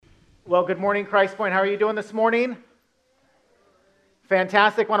Well, good morning, Christ Point. How are you doing this morning?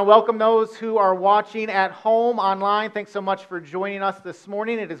 Fantastic. I want to welcome those who are watching at home online. Thanks so much for joining us this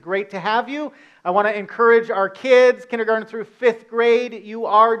morning. It is great to have you. I want to encourage our kids, kindergarten through fifth grade, you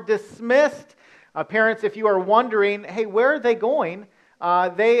are dismissed. Parents, if you are wondering, hey, where are they going?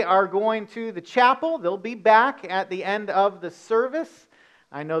 They are going to the chapel. They'll be back at the end of the service.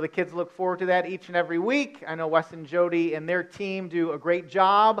 I know the kids look forward to that each and every week. I know Wes and Jody and their team do a great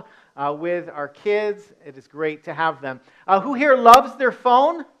job with our kids. It is great to have them. Who here loves their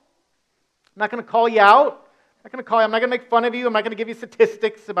phone? I'm not going to call you out. I'm not going to make fun of you. I'm not going to give you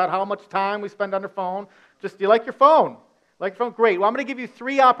statistics about how much time we spend on our phone. Just, do you like your phone? Like your phone? Great. Well, I'm going to give you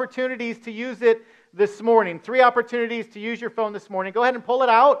 3 opportunities to use it this morning. 3 opportunities to use your phone this morning. Go ahead and pull it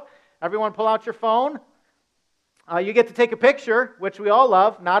out. Everyone pull out your phone. You get to take a picture, which we all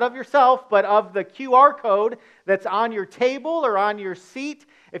love, not of yourself, but of the QR code that's on your table or on your seat.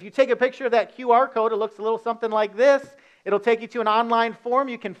 If you take a picture of that QR code, it looks a little something like this. It'll take you to an online form.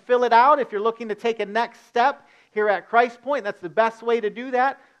 You can fill it out if you're looking to take a next step here at Christ Point. That's the best way to do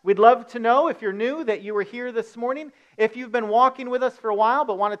that. We'd love to know, if you're new, that you were here this morning. If you've been walking with us for a while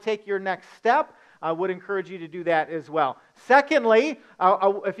but want to take your next step, I would encourage you to do that as well. Secondly,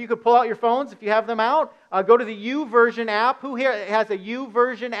 if you could pull out your phones, if you have them out, go to the YouVersion app. Who here has a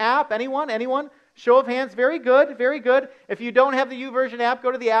YouVersion app? Anyone? Show of hands. Very good, very good. If you don't have the YouVersion app,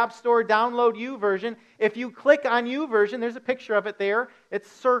 go to the App Store, download YouVersion. If you click on YouVersion, there's a picture of it there.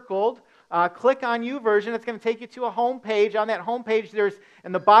 It's circled. Click on YouVersion. It's going to take you to a home page. On that home page, there's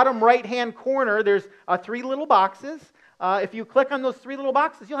in the bottom right-hand corner, there's 3 little boxes. If you click on those 3 little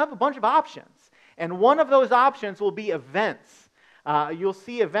boxes, you'll have a bunch of options. And one of those options will be events. You'll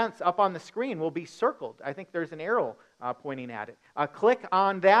see events up on the screen will be circled. I think there's an arrow pointing at it. Click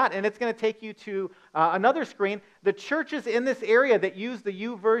on that, and it's going to take you to another screen. The churches in this area that use the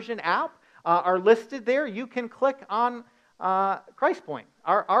YouVersion app are listed there. You can click on Christ Point,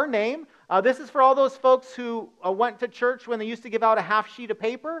 our name. This is for all those folks who went to church when they used to give out a half sheet of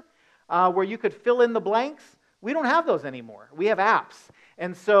paper where you could fill in the blanks. We don't have those anymore. We have apps.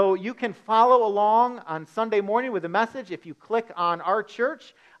 And so you can follow along on Sunday morning with the message if you click on our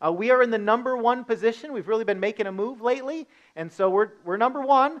church. We are in the number 1 position. We've really been making a move lately. And so we're number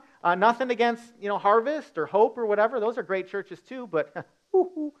 1. Nothing against Harvest or Hope or whatever. Those are great churches too, but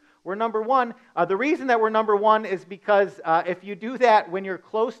we're number 1. The reason that we're number 1 is because if you do that when you're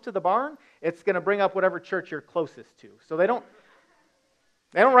close to the barn, it's going to bring up whatever church you're closest to. So they don't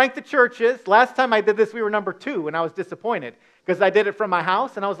rank the churches. Last time I did this, we were number 2, and I was disappointed because I did it from my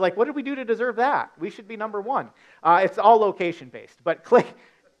house, and I was like, what did we do to deserve that? We should be number 1. It's all location-based, but click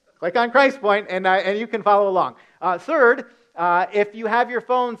on Christ Point, and you can follow along. Third, if you have your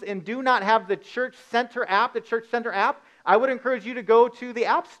phones and do not have the Church Center app, I would encourage you to go to the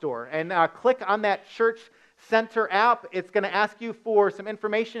App Store and click on that Church Center app. It's going to ask you for some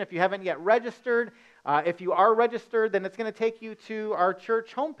information if you haven't yet registered. If you are registered, then it's going to take you to our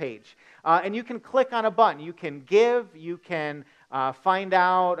church homepage. And you can click on a button. You can give, you can find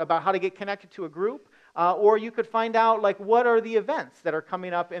out about how to get connected to a group, or you could find out what are the events that are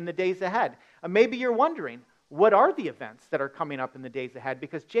coming up in the days ahead. Maybe you're wondering, what are the events that are coming up in the days ahead?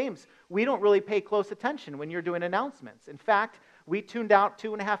 Because, James, we don't really pay close attention when you're doing announcements. In fact, we tuned out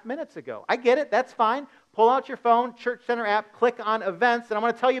 2.5 minutes ago. I get it. That's fine. Pull out your phone, Church Center app, click on events, and I'm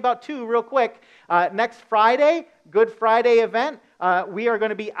going to tell you about 2 real quick. Next Friday, Good Friday event, we are going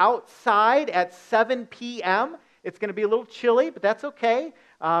to be outside at 7 p.m. It's going to be a little chilly, but that's okay.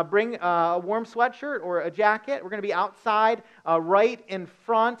 Bring a warm sweatshirt or a jacket. We're going to be outside right in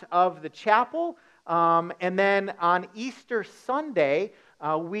front of the chapel. And then on Easter Sunday,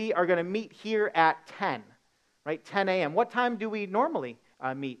 we are going to meet here at 10, right? 10 a.m. What time do we normally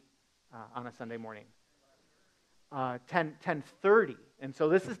meet on a Sunday morning? 10:30. And so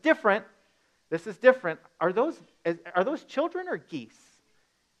this is different. Are those children or geese?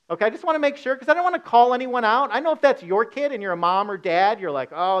 Okay, I just want to make sure because I don't want to call anyone out. I know if that's your kid and you're a mom or dad, you're like,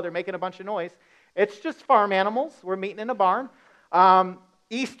 oh, they're making a bunch of noise. It's just farm animals. We're meeting in a barn.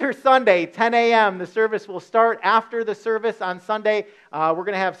 Easter Sunday, 10 a.m., the service will start. After the service on Sunday, we're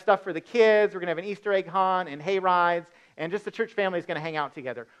going to have stuff for the kids. We're going to have an Easter egg hunt and hay rides, and just the church family is going to hang out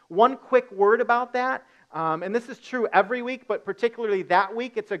together. One quick word about that. And this is true every week, but particularly that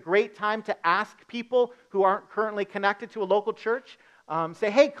week, it's a great time to ask people who aren't currently connected to a local church,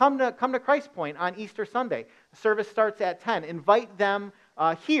 say, hey, come to Christ Point on Easter Sunday. The service starts at 10. Invite them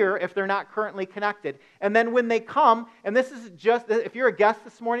here if they're not currently connected. And then when they come, and this is just, if you're a guest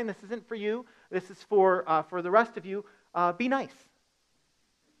this morning, this isn't for you, this is for the rest of you, be nice.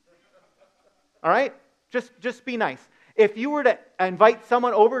 All right? Just be nice. If you were to invite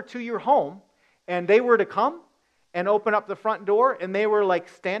someone over to your home and they were to come and open up the front door and they were like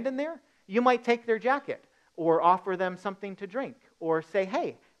standing there, you might take their jacket or offer them something to drink or say,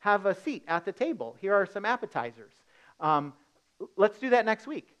 hey, have a seat at the table. Here are some appetizers. Let's do that next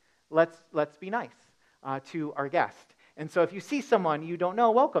week. Let's be nice to our guest. And so if you see someone you don't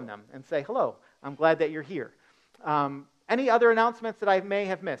know, welcome them and say, hello, I'm glad that you're here. Any other announcements that I may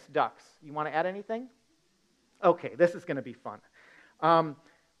have missed? Ducks, you want to add anything? Okay, this is going to be fun. I'm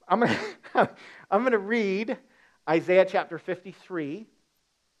going to read Isaiah chapter 53.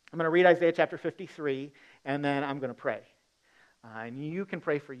 I'm going to read Isaiah chapter 53, and then I'm going to pray. And you can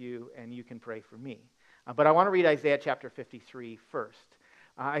pray for you, and you can pray for me. But I want to read Isaiah chapter 53 first.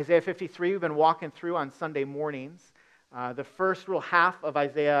 Isaiah 53, we've been walking through on Sunday mornings. The first real half of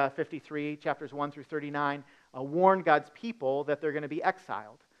Isaiah 53, chapters 1 through 39, warned God's people that they're going to be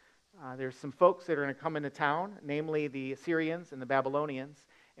exiled. There's some folks that are going to come into town, namely the Assyrians and the Babylonians,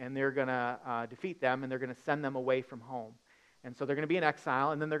 and they're going to defeat them, and they're going to send them away from home. And so they're going to be in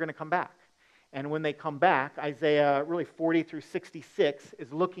exile, and then they're going to come back. And when they come back, Isaiah really 40 through 66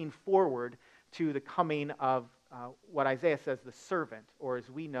 is looking forward to the coming of what Isaiah says, the servant, or as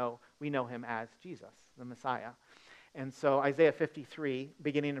we know him as Jesus, the Messiah. And so Isaiah 53,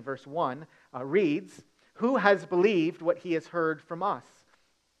 beginning in verse 1, reads, "Who has believed what he has heard from us?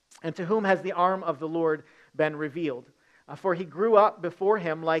 And to whom has the arm of the Lord been revealed? For he grew up before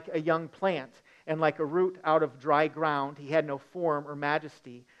him like a young plant, and like a root out of dry ground. He had no form or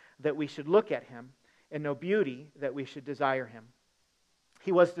majesty that we should look at him, and no beauty that we should desire him.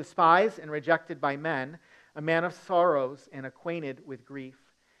 He was despised and rejected by men, a man of sorrows and acquainted with grief.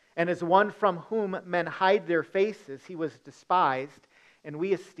 And as one from whom men hide their faces, he was despised, and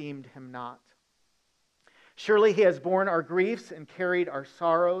we esteemed him not. Surely he has borne our griefs and carried our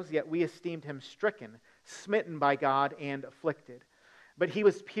sorrows, yet we esteemed him stricken, smitten by God, and afflicted. But he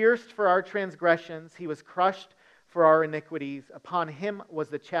was pierced for our transgressions, he was crushed for our iniquities. Upon him was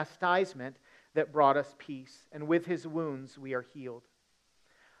the chastisement that brought us peace, and with his wounds we are healed.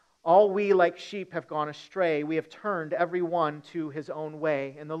 All we like sheep have gone astray. We have turned every one to his own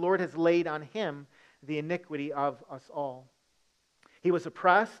way, and the Lord has laid on him the iniquity of us all. He was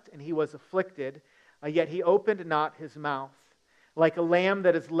oppressed and he was afflicted, yet he opened not his mouth. Like a lamb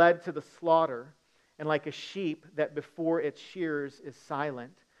that is led to the slaughter, and like a sheep that before its shearers is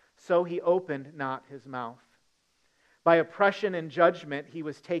silent, so he opened not his mouth. By oppression and judgment he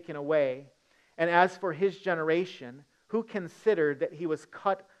was taken away. And as for his generation, who considered that he was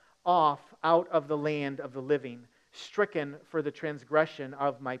cut off out of the land of the living, stricken for the transgression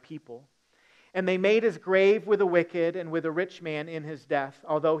of my people? And they made his grave with the wicked and with a rich man in his death,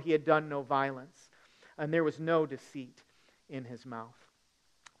 although he had done no violence, and there was no deceit in his mouth."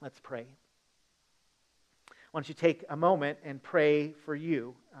 Let's pray. Why don't you take a moment and pray for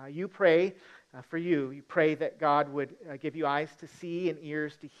you? You pray for you. You pray that God would give you eyes to see and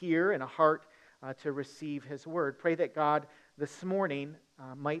ears to hear and a heart to receive his word. Pray that God this morning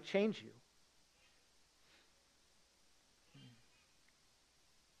might change you.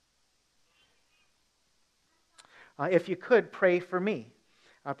 If you could, pray for me.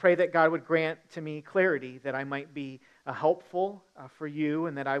 Pray that God would grant to me clarity, that I might be helpful for you,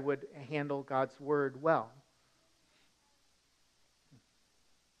 and that I would handle God's word well.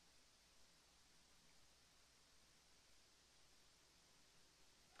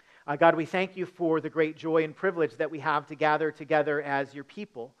 God, we thank you for the great joy and privilege that we have to gather together as your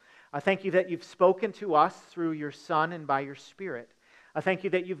people. Thank you that you've spoken to us through your Son and by your Spirit. Thank you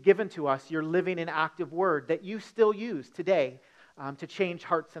that you've given to us your living and active word that you still use today to change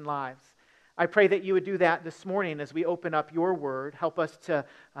hearts and lives. I pray that you would do that this morning as we open up your word. Help us to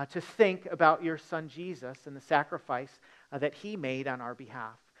think about your Son Jesus and the sacrifice that he made on our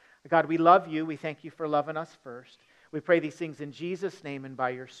behalf. God, we love you. We thank you for loving us first. We pray these things in Jesus' name and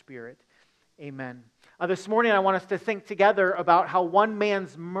by your Spirit. Amen. This morning I want us to think together about how one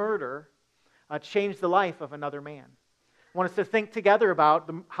man's murder changed the life of another man. I want us to think together about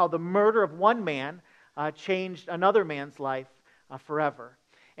how the murder of one man changed another man's life forever.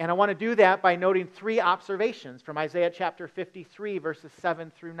 And I want to do that by noting three observations from Isaiah chapter 53, verses 7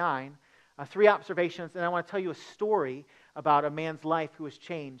 through 9. Three observations, and I want to tell you a story about a man's life who was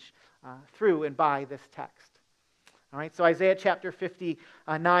changed through and by this text. All right, so Isaiah chapter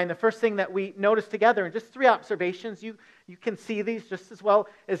 59, the first thing that we notice together, and just three observations, you can see these just as well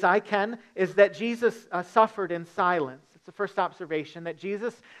as I can, is that Jesus suffered in silence. It's the first observation, that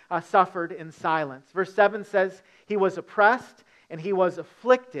Jesus suffered in silence. Verse 7 says, he was oppressed and he was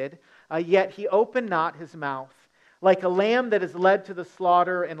afflicted, yet he opened not his mouth. Like a lamb that is led to the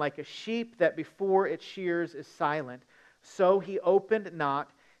slaughter, and like a sheep that before its shears is silent, so he opened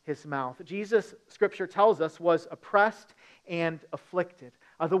not his mouth. Jesus, Scripture tells us, was oppressed and afflicted.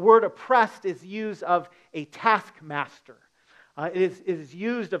 The word oppressed is used of a taskmaster. It is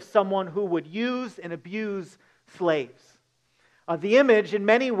used of someone who would use and abuse slaves. The image, in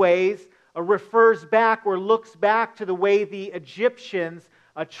many ways, refers back or looks back to the way the Egyptians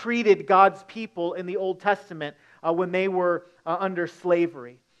treated God's people in the Old Testament when they were under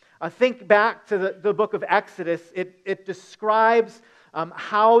slavery. Think back to the book of Exodus. It describes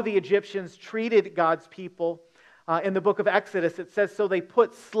how the Egyptians treated God's people. In the book of Exodus, it says, so they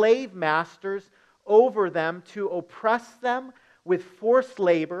put slave masters over them to oppress them with forced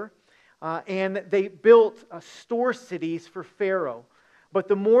labor, and they built store cities for Pharaoh. But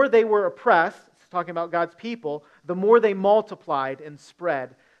the more they were oppressed, it's talking about God's people, the more they multiplied and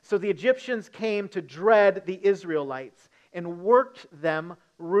spread. So the Egyptians came to dread the Israelites and worked them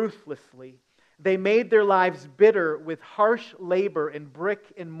ruthlessly. They made their lives bitter with harsh labor in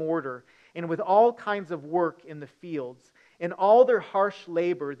brick and mortar, and with all kinds of work in the fields. In all their harsh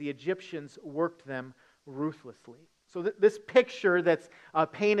labor, the Egyptians worked them ruthlessly. So this picture that's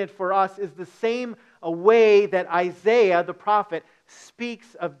painted for us is the same way that Isaiah, the prophet,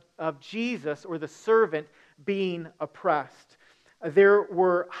 speaks of Jesus, or the servant, being oppressed. There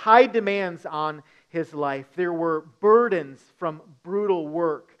were high demands on his life. There were burdens from brutal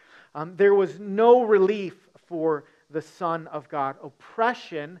work. There was no relief for the Son of God.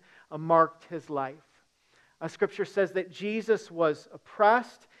 Oppression marked his life. Scripture says that Jesus was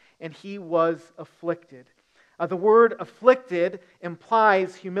oppressed and he was afflicted. The word afflicted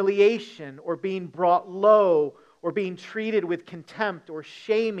implies humiliation, or being brought low, or being treated with contempt, or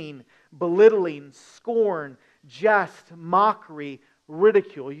shaming, belittling, scorn, jest, mockery,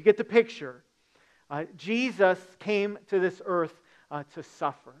 ridicule. You get the picture. Jesus came to this earth to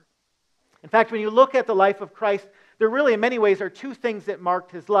suffer. In fact, when you look at the life of Christ, there really in many ways are two things that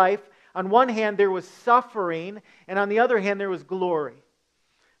marked his life. On one hand, there was suffering, and on the other hand, there was glory.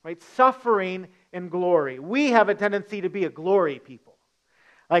 Right? Suffering and glory. We have a tendency to be a glory people.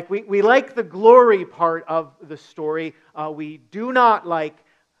 Like we like the glory part of the story. We do not like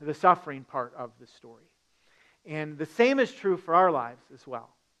the suffering part of the story. And the same is true for our lives as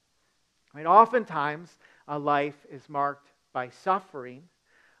well. Right? Oftentimes, life is marked by suffering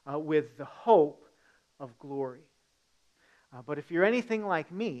with the hope of glory. But if you're anything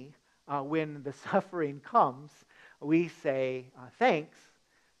like me, when the suffering comes, we say thanks,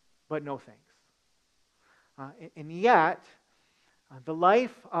 but no thanks. And yet, the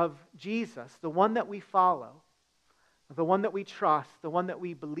life of Jesus, the one that we follow, the one that we trust, the one that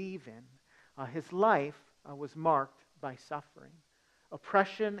we believe in, his life was marked by suffering,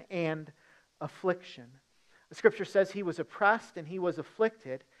 oppression, and affliction. The Scripture says he was oppressed and he was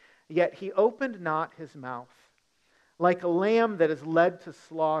afflicted, yet he opened not his mouth. Like a lamb that is led to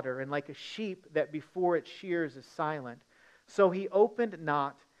slaughter, and like a sheep that before its shears is silent, so he opened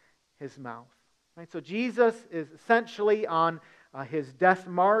not his mouth. Right? So Jesus is essentially on his death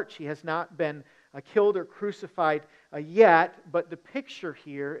march. He has not been killed or crucified yet, but the picture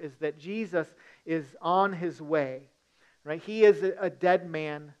here is that Jesus is on his way. Right? He is a dead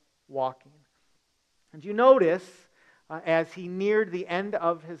man walking. And you notice, as he neared the end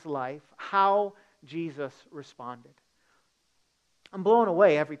of his life, how Jesus responded. I'm blown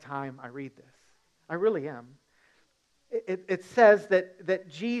away every time I read this. I really am. It says that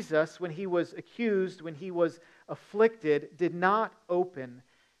Jesus, when he was accused, when he was afflicted, did not open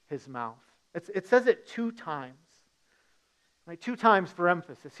his mouth. It says it 2 times. Right? 2 times for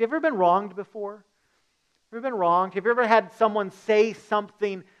emphasis. Have you ever been wronged before? Have you ever been wronged? Have you ever had someone say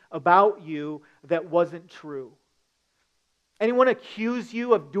something about you that wasn't true? Anyone accuse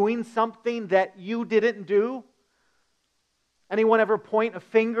you of doing something that you didn't do? Anyone ever point a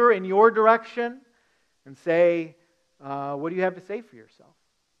finger in your direction and say, what do you have to say for yourself?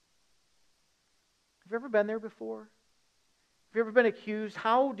 Have you ever been there before? Have you ever been accused?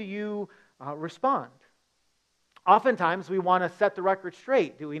 How do you respond? Oftentimes we want to set the record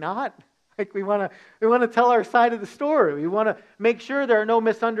straight, do we not? Like we want to tell our side of the story. We want to make sure there are no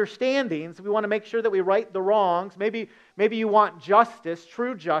misunderstandings. We want to make sure that we right the wrongs. Maybe you want justice,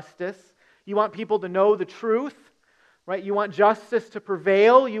 true justice. You want people to know the truth. Right? You want justice to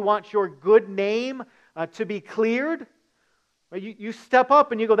prevail. You want your good name to be cleared. Right? You step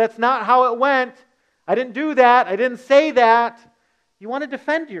up and you go, that's not how it went. I didn't do that. I didn't say that. You want to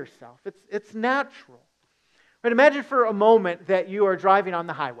defend yourself. It's natural. But imagine for a moment that you are driving on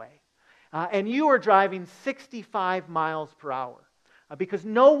the highway and you are driving 65 miles per hour because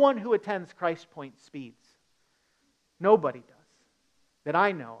no one who attends Christ Point speeds. Nobody does that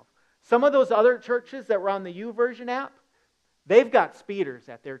I know of. Some of those other churches that were on the YouVersion app, They've got speeders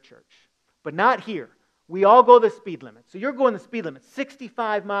at their church, but not here. We all go the speed limit. So you're going the speed limit,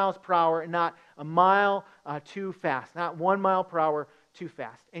 65 miles per hour, and not a mile too fast, not 1 mile per hour too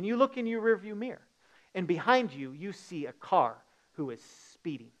fast. And you look in your rearview mirror, and behind you, you see a car who is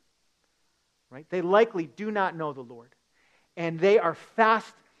speeding. Right? They likely do not know the Lord. And they are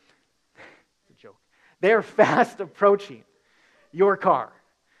fast, it's a joke, they are fast approaching your car.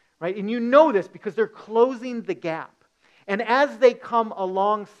 Right? And you know this because they're closing the gap. And as they come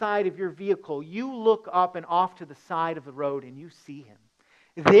alongside of your vehicle, you look up and off to the side of the road and you see him.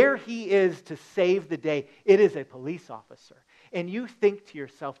 There he is to save the day. It is a police officer. And you think to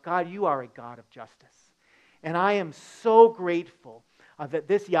yourself, God, you are a God of justice. And I am so grateful that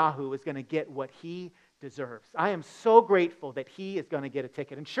this Yahoo is going to get what he deserves. I am so grateful that he is going to get a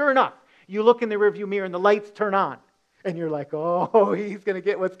ticket. And sure enough, you look in the rearview mirror and the lights turn on. And you're like, oh, he's going to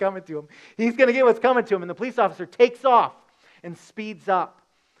get what's coming to him. He's going to get what's coming to him. And the police officer takes off and speeds up.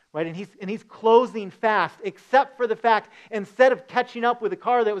 Right? And he's closing fast, except for the fact, instead of catching up with a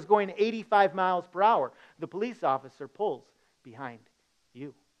car that was going 85 miles per hour, the police officer pulls behind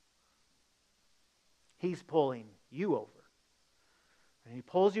you. He's pulling you over. And he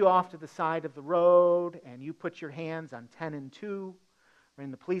pulls you off to the side of the road, and you put your hands on 10 and 2.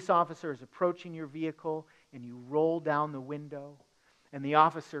 And the police officer is approaching your vehicle, and you roll down the window, and the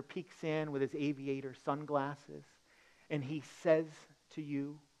officer peeks in with his aviator sunglasses, and he says to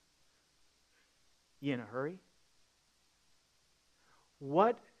you, "You in a hurry?"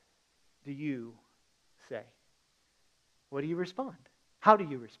 What do you say? What do you respond? How do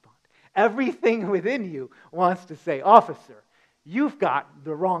you respond? Everything within you wants to say, "Officer, you've got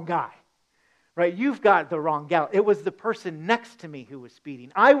the wrong guy." Right? You've got the wrong gal. It was the person next to me who was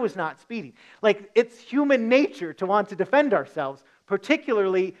speeding. I was not speeding. Like, it's human nature to want to defend ourselves,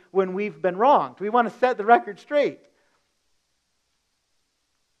 particularly when we've been wronged. We want to set the record straight.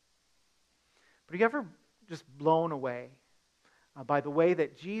 But are you ever just blown away by the way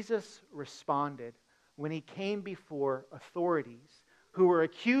that Jesus responded when he came before authorities who were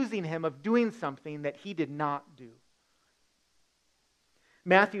accusing him of doing something that he did not do?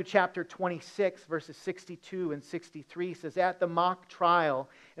 Matthew chapter 26, verses 62 and 63 says, "At the mock trial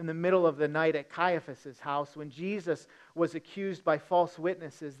in the middle of the night at Caiaphas' house, when Jesus was accused by false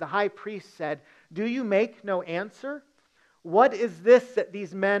witnesses, the high priest said, 'Do you make no answer? What is this that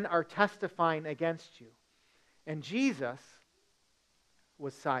these men are testifying against you?' And Jesus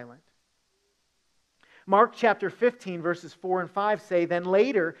was silent." Mark chapter 15, verses 4 and 5 say, "Then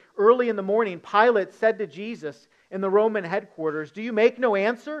later, early in the morning, Pilate said to Jesus in the Roman headquarters, 'Do you make no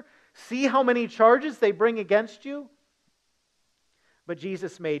answer? See how many charges they bring against you?' But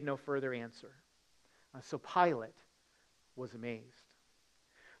Jesus made no further answer. So Pilate was amazed."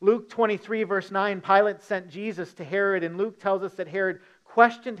 Luke 23, verse 9, Pilate sent Jesus to Herod, and Luke tells us that Herod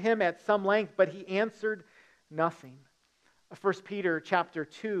questioned him at some length, but he answered nothing. 1 Peter chapter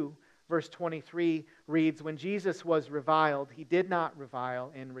 2, verse 23 reads, "When Jesus was reviled, he did not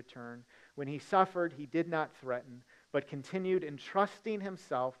revile in return. When he suffered, he did not threaten, but continued entrusting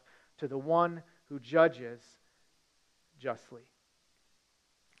himself to the one who judges justly."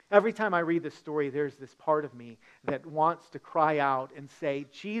 Every time I read this story, there's this part of me that wants to cry out and say,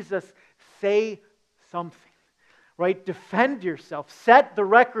 "Jesus, say something." Right? Defend yourself. Set the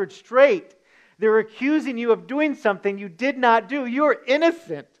record straight. They're accusing you of doing something you did not do. You're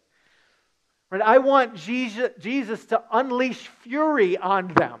innocent. Right? I want Jesus to unleash fury on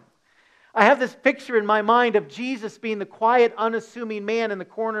them. I have this picture in my mind of Jesus being the quiet, unassuming man in the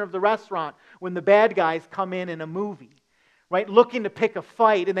corner of the restaurant when the bad guys come in a movie, right? Looking to pick a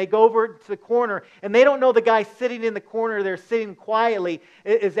fight, and they go over to the corner, and they don't know the guy sitting in the corner there, sitting quietly,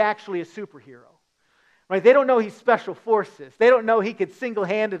 is actually a superhero. Right? They don't know he's special forces. They don't know he could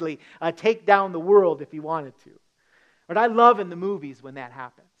single-handedly take down the world if he wanted to. But I love in the movies when that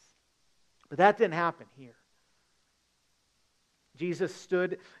happens. But that didn't happen here. Jesus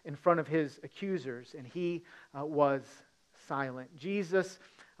stood in front of his accusers, and he was silent. Jesus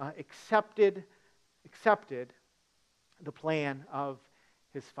accepted the plan of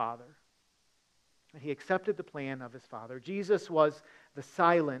his Father. He accepted the plan of his Father. Jesus was the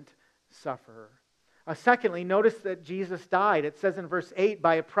silent sufferer. Secondly, notice that Jesus died. It says in verse 8,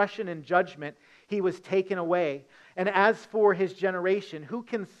 "By oppression and judgment he was taken away. And as for his generation, who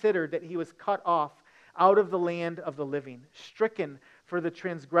considered that he was cut off out of the land of the living, stricken for the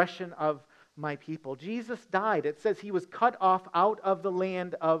transgression of my people?" Jesus died. It says he was cut off out of the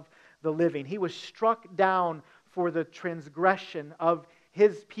land of the living. He was struck down for the transgression of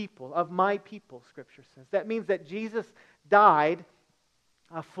his people, of my people, Scripture says. That means that Jesus died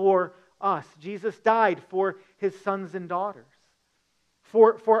for us. Jesus died for his sons and daughters.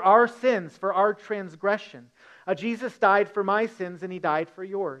 for our sins, for our transgression. Jesus died for my sins and he died for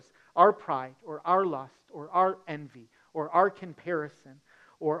yours. Our pride or our lust or our envy or our comparison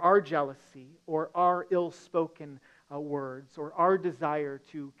or our jealousy or our ill-spoken words or our desire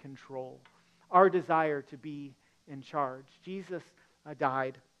to control, our desire to be in charge. Jesus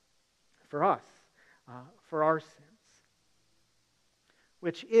died for us, for our sins,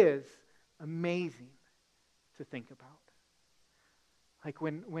 which is amazing to think about. Like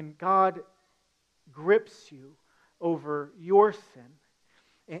when God grips you over your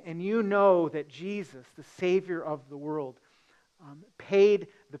sin, and you know that Jesus, the Savior of the world, paid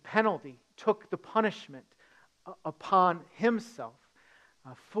the penalty, took the punishment upon himself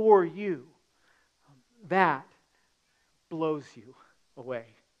for you, that blows you away.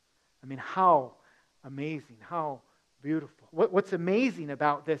 I mean, how amazing, how beautiful. What's amazing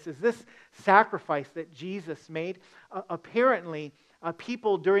about this is this sacrifice that Jesus made. Apparently,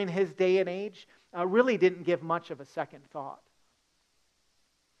 people during his day and age really didn't give much of a second thought.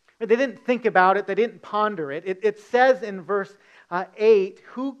 They didn't think about it. They didn't ponder it. It says in verse 8,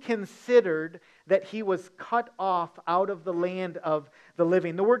 who considered that he was cut off out of the land of the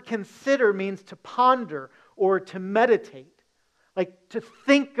living. The word consider means to ponder or to meditate, like to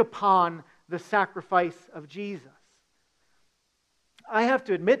think upon the sacrifice of Jesus. I have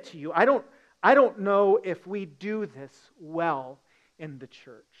to admit to you, I don't know if we do this well in the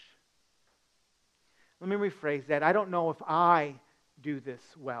church. Let me rephrase that. I don't know if I do this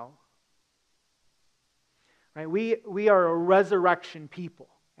well. Right? We are a resurrection people,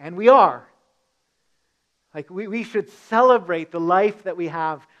 and we are. Like we should celebrate the life that we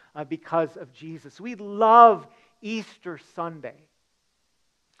have because of Jesus. We love Easter Sunday,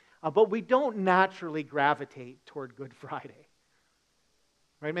 but we don't naturally gravitate toward Good Friday.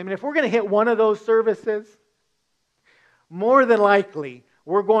 Right? I mean, if we're going to hit one of those services, more than likely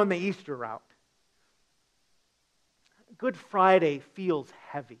we're going the Easter route. Good Friday feels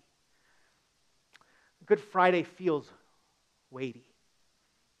heavy. Good Friday feels weighty.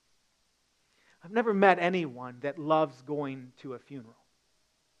 I've never met anyone that loves going to a funeral.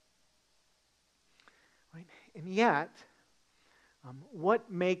 Right? And yet,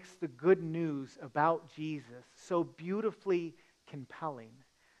 what makes the good news about Jesus so beautifully compelling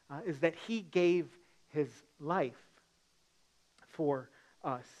is that he gave his life for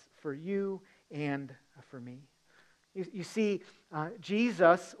us, for you and for me. You see,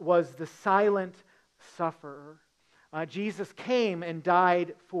 Jesus was the silent sufferer. Jesus came and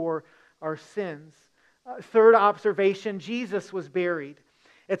died for our sins. Third observation, Jesus was buried.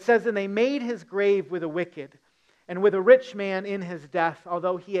 It says, and they made his grave with a wicked and with a rich man in his death,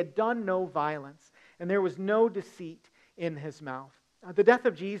 although he had done no violence, and there was no deceit in his mouth. The death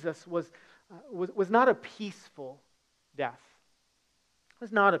of Jesus was not a peaceful death. It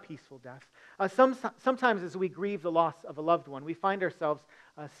was not a peaceful death. Sometimes as we grieve the loss of a loved one, we find ourselves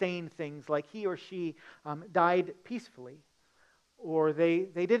saying things like he or she died peacefully, or they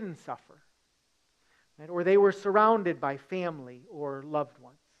didn't suffer, right? Or they were surrounded by family or loved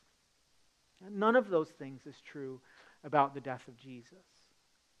ones. None of those things is true about the death of Jesus.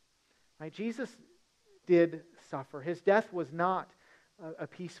 Right? Jesus did suffer. His death was not a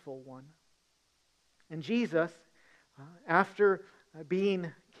peaceful one. And Jesus, after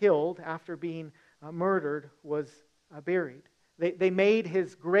being killed, after being murdered, was buried. They made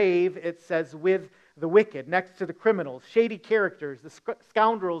his grave, it says, with the wicked, next to the criminals, shady characters, the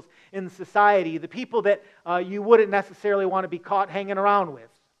scoundrels in society, the people that you wouldn't necessarily want to be caught hanging around with.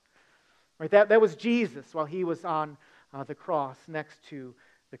 Right? That was Jesus while he was on the cross next to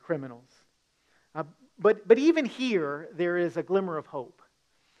the criminals. But even here, there is a glimmer of hope.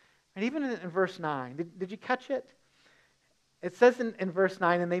 And even in verse 9, did you catch it? It says in verse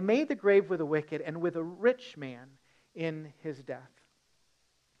 9, and they made the grave with a wicked and with a rich man in his death.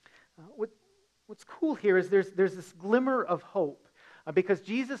 What's cool here is there's this glimmer of hope because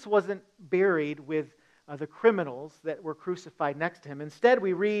Jesus wasn't buried with the criminals that were crucified next to him. Instead,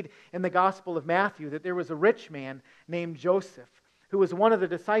 we read in the Gospel of Matthew that there was a rich man named Joseph who was one of the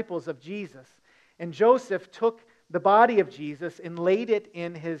disciples of Jesus. And Joseph took the body of Jesus and laid it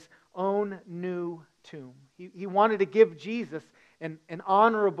in his own new tomb. He wanted to give Jesus an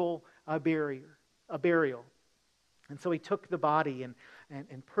honorable burial. And so he took the body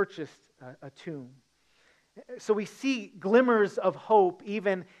and purchased a tomb. So we see glimmers of hope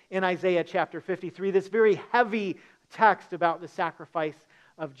even in Isaiah chapter 53, this very heavy text about the sacrifice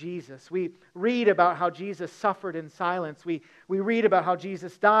of Jesus. We read about how Jesus suffered in silence. We read about how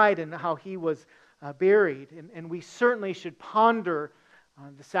Jesus died and how he was buried. And we certainly should ponder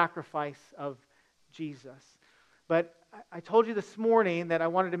the sacrifice of Jesus. But I told you this morning that I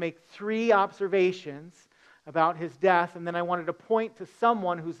wanted to make 3 observations about his death, and then I wanted to point to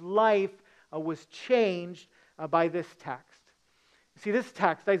someone whose life was changed by this text. See, this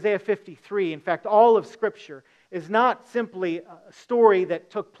text, Isaiah 53, in fact, all of Scripture, is not simply a story that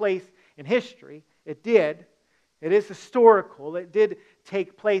took place in history. It did. It is historical. It did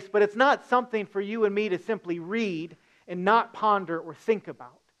take place, but it's not something for you and me to simply read and not ponder or think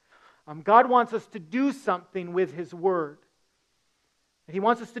about. God wants us to do something with His Word. He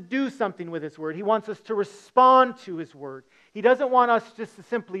wants us to do something with His Word. He wants us to respond to His Word. He doesn't want us just to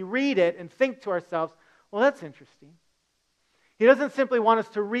simply read it and think to ourselves, well, that's interesting. He doesn't simply want us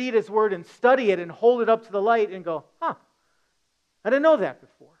to read His Word and study it and hold it up to the light and go, I didn't know that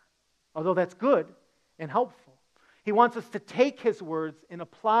before. Although that's good and helpful. He wants us to take His words and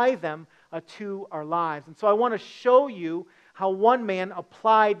apply them to our lives. And so I want to show you how one man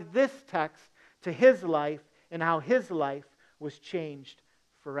applied this text to his life and how his life was changed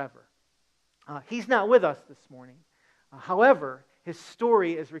forever. He's not with us this morning. However, his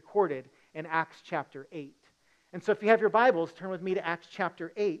story is recorded in Acts chapter 8. And so if you have your Bibles, turn with me to Acts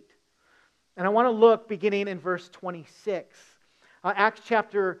chapter 8. And I want to look beginning in verse 26. Acts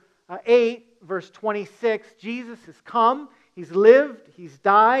chapter 8, verse 26, Jesus has come, He's lived, He's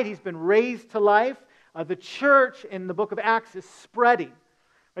died, He's been raised to life. The church in the book of Acts is spreading.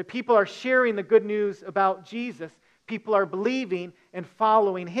 Right? People are sharing the good news about Jesus. People are believing and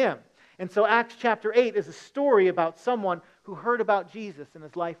following Him. And so Acts chapter 8 is a story about someone who heard about Jesus and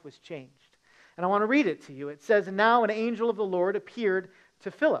his life was changed. And I want to read it to you. It says, "And now an angel of the Lord appeared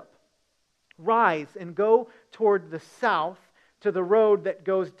to Philip. 'Rise and go toward the south to the road that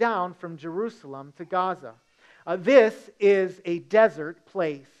goes down from Jerusalem to Gaza. This is a desert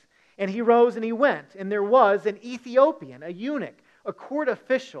place.' And he rose and he went. And there was an Ethiopian, a eunuch, a court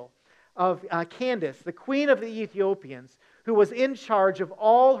official of Candace, the queen of the Ethiopians, who was in charge of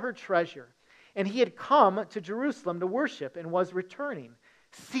all her treasure. And he had come to Jerusalem to worship and was returning,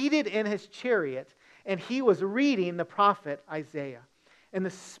 seated in his chariot, and he was reading the prophet Isaiah. And the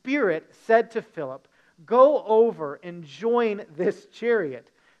Spirit said to Philip, 'Go over and join this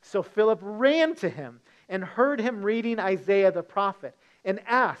chariot.' So Philip ran to him and heard him reading Isaiah the prophet and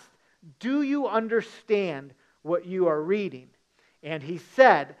asked, 'Do you understand what you are reading?' And he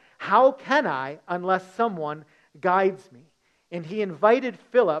said, 'How can I unless someone guides me?' And he invited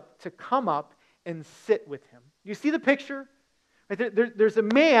Philip to come up and sit with him." You see the picture? There's a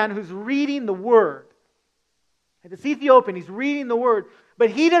man who's reading the Word. This Ethiopian, he's reading the Word, but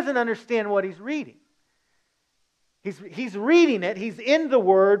he doesn't understand what he's reading. He's reading it, he's in the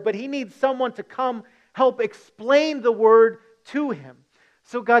Word, but he needs someone to come help explain the Word to him.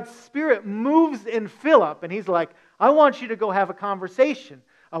 So God's Spirit moves in Philip, and he's like, "I want you to go have a conversation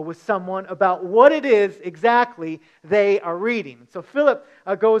with someone about what it is exactly they are reading." So Philip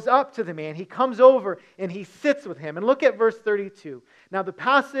goes up to the man. He comes over and he sits with him. And look at verse 32. Now the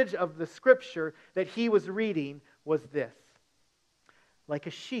passage of the scripture that he was reading was this: "Like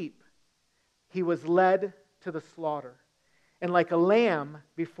a sheep, he was led to the slaughter, and like a lamb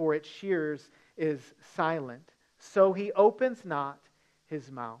before its shears is silent, so he opens not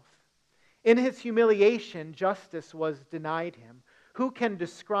his mouth. In his humiliation, justice was denied him. Who can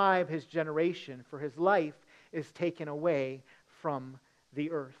describe his generation? For his life is taken away from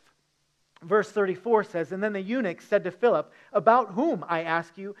the earth." Verse 34 says, "And then the eunuch said to Philip, 'About whom, I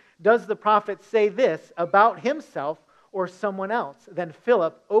ask you, does the prophet say this, about himself or someone else?' Then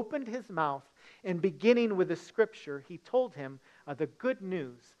Philip opened his mouth, and beginning with the scripture, he told him the good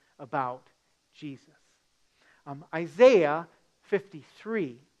news about Jesus." Isaiah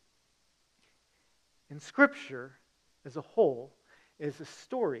 53 in Scripture as a whole is a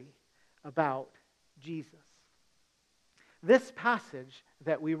story about Jesus. This passage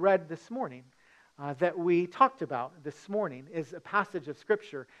that we read this morning, that we talked about this morning, is a passage of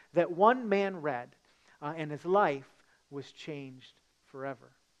Scripture that one man read, and his life was changed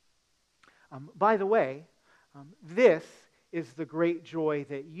forever. By the way, this is the great joy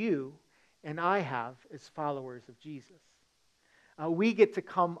that you and I have as followers of Jesus. We get to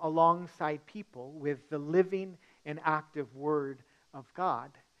come alongside people with the living and active Word of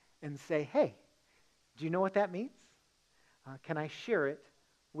God and say, "Hey, do you know what that means? Can I share it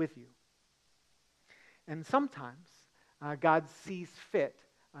with you?" And sometimes God sees fit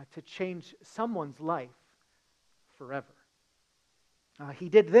to change someone's life forever. He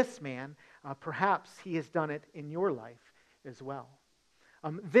did this man. Perhaps He has done it in your life as well.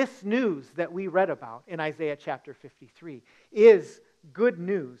 This news that we read about in Isaiah chapter 53 is good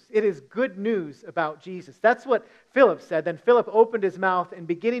news. It is good news about Jesus. That's what Philip said. Then Philip opened his mouth, and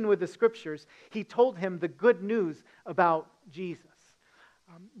beginning with the scriptures, he told him the good news about Jesus.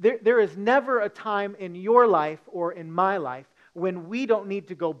 There is never a time in your life or in my life when we don't need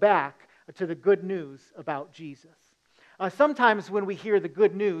to go back to the good news about Jesus. Sometimes when we hear the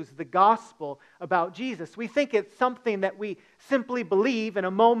good news, the gospel about Jesus, we think it's something that we simply believe in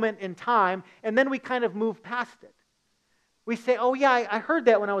a moment in time, and then we kind of move past it. We say, oh yeah, I heard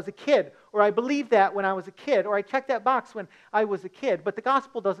that when I was a kid, or I believed that when I was a kid, or I checked that box when I was a kid, but the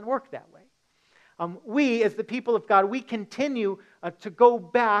gospel doesn't work that way. We, as the people of God, we continue to go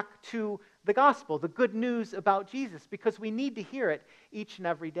back to the gospel, the good news about Jesus, because we need to hear it each and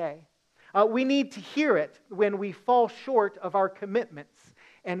every day. We need to hear it when we fall short of our commitments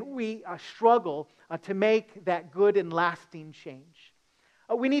and we struggle to make that good and lasting change.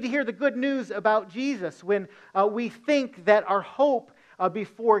 We need to hear the good news about Jesus when we think that our hope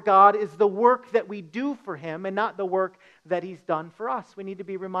before God is the work that we do for Him and not the work that He's done for us. We need to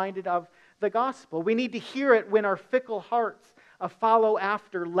be reminded of the gospel. We need to hear it when our fickle hearts follow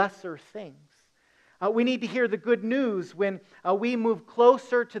after lesser things. We need to hear the good news when we move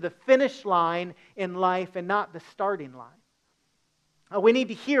closer to the finish line in life and not the starting line. We need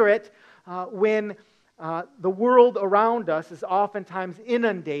to hear it when the world around us is oftentimes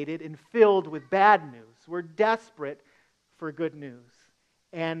inundated and filled with bad news. We're desperate for good news.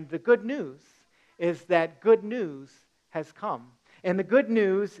 And the good news is that good news has come. And the good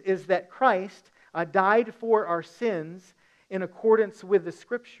news is that Christ died for our sins in accordance with the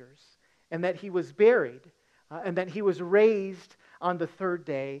Scriptures, and that He was buried, and that He was raised on the third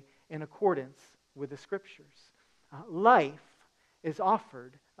day in accordance with the Scriptures. Life is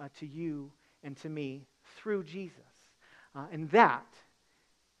offered to you and to me through Jesus. And that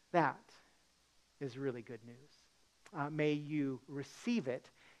is really good news. May you receive it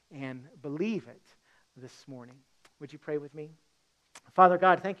and believe it this morning. Would you pray with me? Father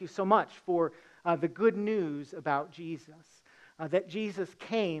God, thank you so much for the good news about Jesus. That Jesus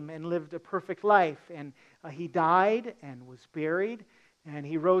came and lived a perfect life, and He died and was buried, and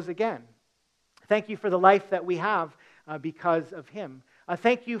He rose again. Thank you for the life that we have because of Him.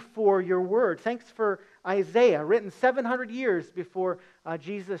 Thank you for your word. Thanks for Isaiah, written 700 years before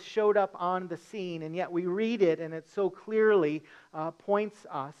Jesus showed up on the scene, and yet we read it, and it so clearly points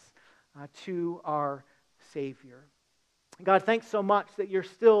us to our Savior. God, thanks so much that you're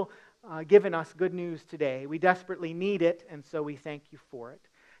still given us good news today. We desperately need it, and so we thank you for it.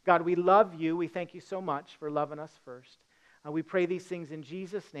 God, we love you. We thank you so much for loving us first. We pray these things in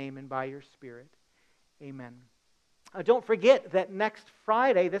Jesus' name and by your Spirit. Amen. Don't forget that next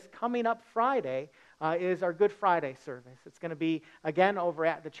Friday, this coming up Friday, is our Good Friday service. It's going to be, again, over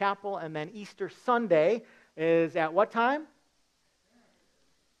at the chapel, and then Easter Sunday is at what time?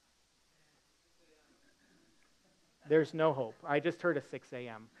 There's no hope. I just heard a 6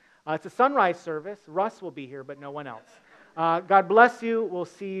 a.m. It's a sunrise service. Russ will be here, but no one else. God bless you. We'll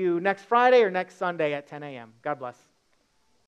see you next Friday or next Sunday at 10 a.m. God bless.